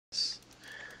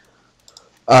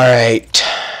Alright.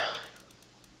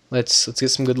 Let's get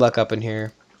some good luck up in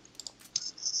here.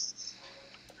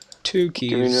 2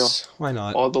 keys. Why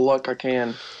not? All the luck I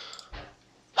can.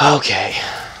 Okay.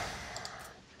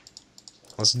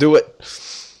 Let's do it.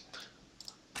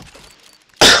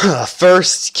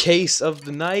 First case of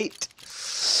the night.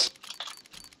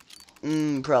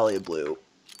 Probably a blue.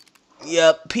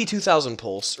 Yep, P2000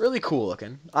 pulse. Really cool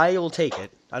looking. I will take it.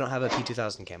 I don't have a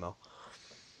P2000 camo.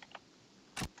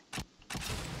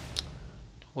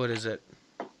 What is it?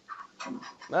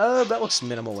 That looks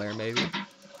minimal wear, maybe.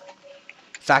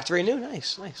 Factory new?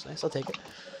 Nice. I'll take it.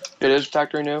 It is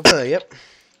factory new? Yep.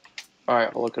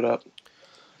 Alright, I'll look it up.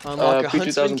 Unlock a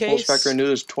Huntsman P2000 case. Pulse factory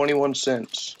new is 21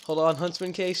 cents. Hold on,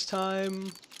 Huntsman case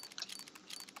time.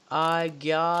 I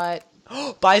got...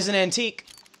 Bison Antique.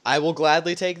 I will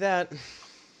gladly take that.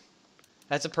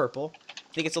 That's a purple.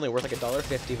 I think it's only worth like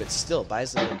 $1.50, but still,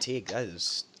 Bison Antique. That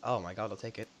is... Oh my god, I'll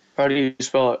take it. How do you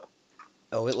spell it?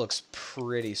 Oh, it looks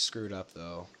pretty screwed up,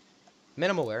 though.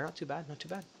 Minimal wear. Not too bad.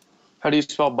 How do you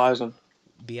spell bison?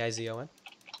 Bizon.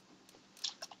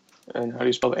 And how do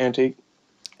you spell the antique?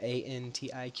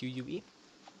 Antique.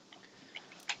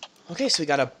 Okay, so we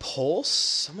got a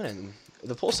pulse.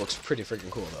 The pulse looks pretty freaking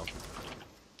cool, though.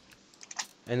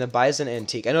 And the Bison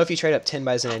Antique. I know if you trade up 10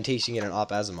 Bison Antiques, you can get an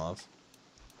Op Asimov.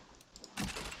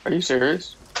 Are you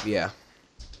serious? Yeah.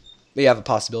 But you have a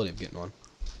possibility of getting one.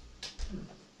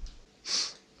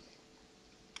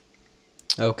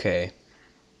 Okay.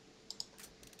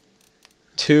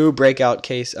 2 breakout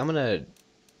case. I'm gonna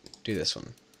do this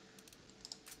one.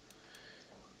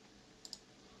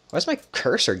 Why is my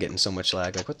cursor getting so much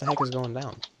lag? Like, what the heck is going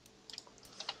down?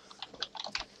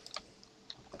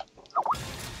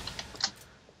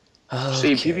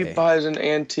 See, PP buys an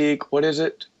antique. What is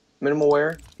it? Minimal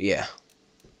wear? Yeah.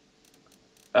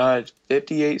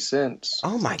 58 cents.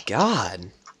 Oh my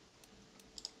god.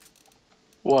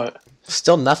 What?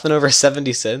 Still nothing over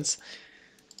 70 cents?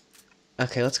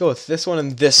 Okay, let's go with this one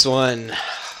and this one.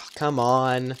 Come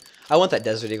on. I want that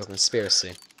Desert Eagle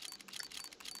Conspiracy.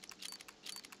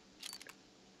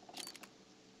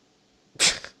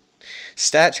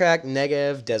 Stat Track,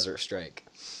 Negev, Desert Strike.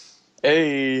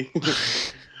 Hey.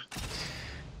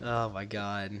 Oh my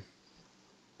god.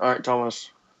 Alright,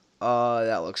 Thomas.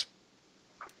 That looks...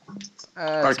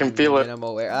 I can feel it.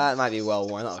 Minimal wear. It might be well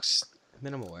worn. That looks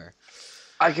minimal wear.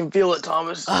 I can feel it,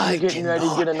 Thomas. I You're getting ready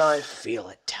to get a knife. Feel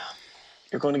it.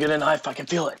 You're going to get a knife. I can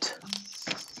feel it.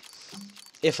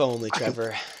 If only,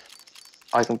 Trevor.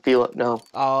 I can feel it. No.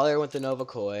 Oh, there went the Nova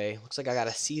Koi. Looks like I got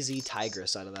a CZ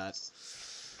Tigress out of that.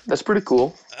 That's pretty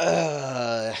cool.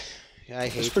 I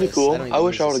hate That's pretty this. cool. I I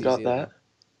wish I would have got CZ that.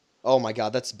 Oh my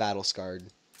god, that's battle scarred.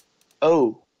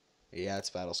 Oh. Yeah,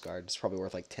 it's battle scarred. It's probably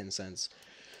worth like 10 cents.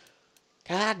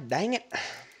 God dang it.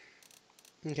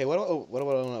 Okay, what do I want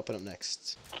to open up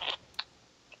next?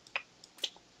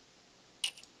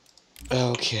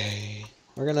 Okay.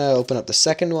 We're going to open up the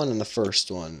second one and the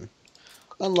first one.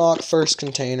 Unlock first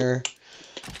container.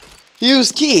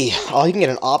 Use key. Oh, you can get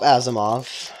an Op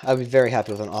Asimov. I'd be very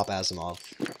happy with an Op Asimov.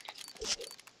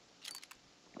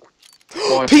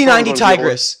 Well, P90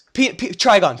 Tigress.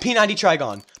 Trigon. P90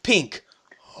 Trigon. Pink.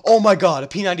 Oh my god, a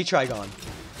P90 Trigon.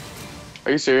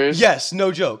 Are you serious? Yes,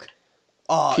 no joke.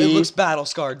 Aw, it looks battle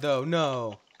scarred though.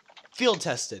 No. Field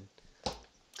tested.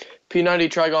 P90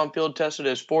 Trigon field tested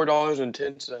is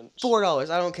 $4.10. $4.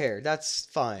 I don't care. That's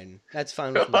fine. That's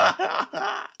fine with me.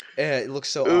 It looks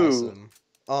so awesome.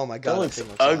 Oh my god, that thing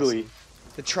looks looks ugly. Awesome.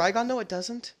 The Trigon, no, it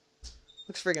doesn't.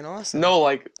 Looks friggin' awesome. No,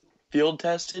 like field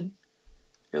tested.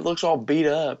 It looks all beat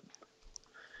up.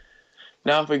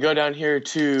 Now if we go down here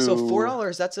to... So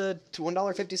 $4, that's a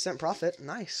 $1.50 profit.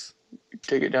 Nice.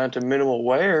 Take it down to minimal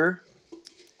wear.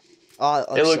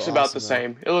 It looks so about awesome, the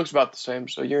same. It looks about the same,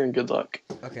 so you're in good luck.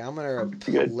 Okay, I'm going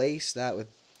to replace that with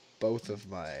both of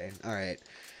mine. Alright.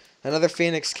 Another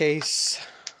Phoenix case.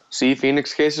 See,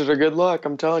 Phoenix cases are good luck,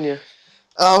 I'm telling you.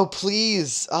 Oh,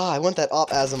 please. I want that Op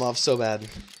Asimov so bad.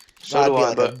 So do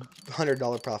I, but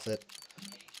 $100 profit.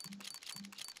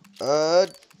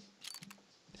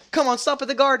 Come on, stop at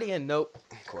the Guardian. Nope.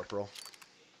 Corporal.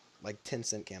 Like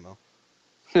 10-cent camo.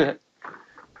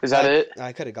 Is that it?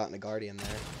 I could have gotten a Guardian there.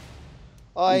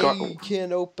 I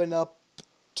can open up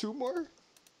 2 more.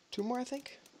 2 more, I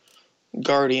think.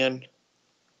 Guardian.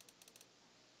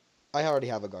 I already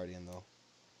have a Guardian, though.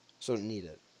 So I don't need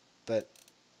it. But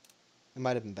it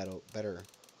might have been better.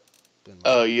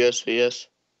 Oh, yes.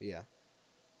 Yeah.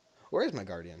 Where is my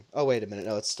Guardian? Oh, wait a minute.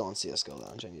 No, it's still on CSGO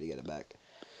Lounge. I need to get it back.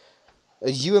 A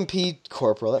UMP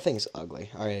Corporal. That thing's ugly.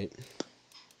 Alright.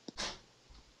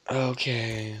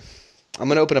 Okay. I'm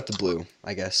gonna open up the blue,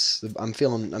 I guess. I'm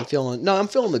feeling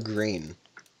the green.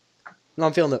 No,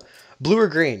 I'm feeling the blue or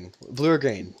green. Blue or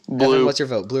green. Blue. Evan, what's your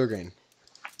vote? Blue or green?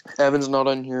 Evan's not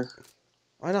on here.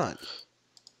 Why not?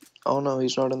 Oh no,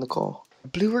 he's not in the call.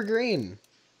 Blue or green?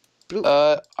 Blue.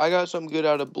 I got something good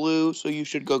out of blue, so you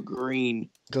should go green.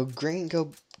 Go green.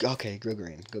 Go. Okay, go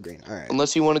green. Go green. All right.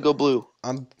 Unless you want to go blue.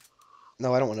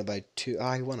 No, I don't want to buy two.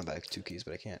 I want to buy 2 keys,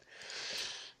 but I can't.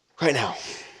 Right now.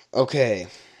 Okay.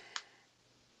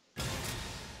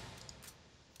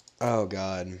 Oh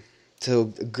God. So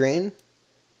green.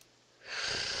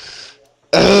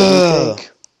 What do you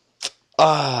think?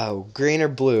 Oh, green or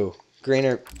blue? Green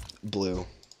or blue?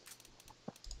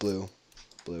 Blue.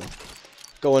 Blue.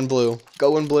 Going blue.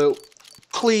 Going blue.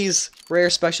 Please. Rare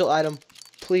special item.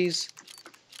 Please.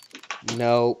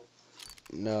 No.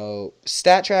 No.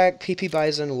 Stat track, PP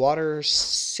Bison, water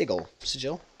sigil.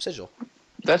 Sigil.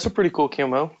 That's a pretty cool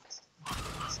camo.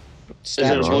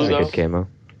 Stat it track. blue, a though? good camo.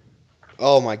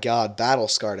 Oh my God, battle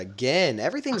scarred again.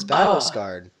 Everything's battle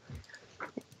scarred.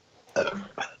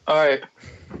 Alright.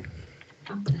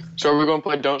 So are we going to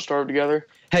play Don't Starve together?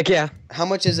 Heck yeah. How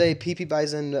much is a PP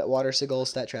Bison water sigil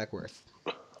stat track worth?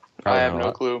 I have not a no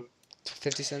lot. clue.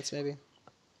 50 cents maybe?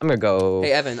 I'm gonna go.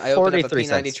 Hey Evan, I opened up a 43 P90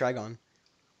 cents. Trigon.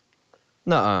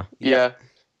 Nuh-uh. Yeah.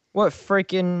 What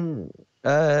freaking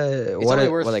It's what only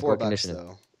are- worth what, like, $4 what condition?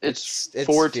 though. It's It's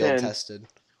 410. field tested.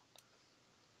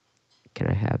 Can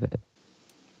I have it?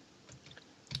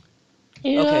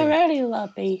 You Okay. already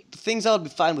Luppy. The things I would be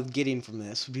fine with getting from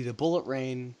this would be the Bullet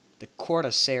Rain, the Court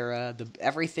of Sarah, the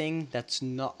everything that's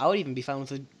not. I would even be fine with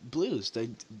the blues,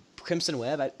 the Crimson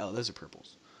Web. Oh, those are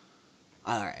purples.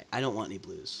 All right, I don't want any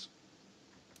blues.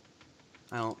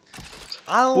 I don't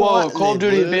Whoa, want Call any of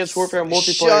Duty blues. Advanced Warfare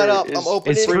multiplayer Shut up! is I'm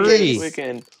opening It's the free. case. this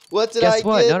weekend. What did Guess I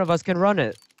what? get? None of us can run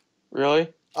it. Really?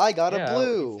 I got Yeah, a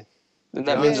blue. Then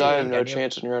that Yeah, means I Yay. have no yeah.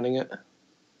 chance in running it.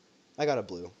 I got a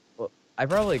blue. I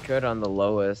probably could on the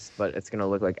lowest, but it's gonna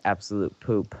look like absolute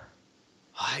poop.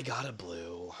 I got a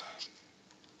blue.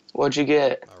 What'd you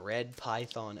get? A red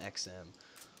Python XM.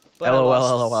 But I LOL,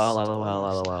 lost LOL, stores. LOL,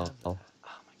 Oh LOL.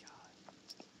 my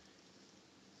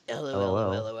god. LOL,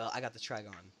 LOL. LOL. I got the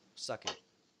Trigon. Suck it.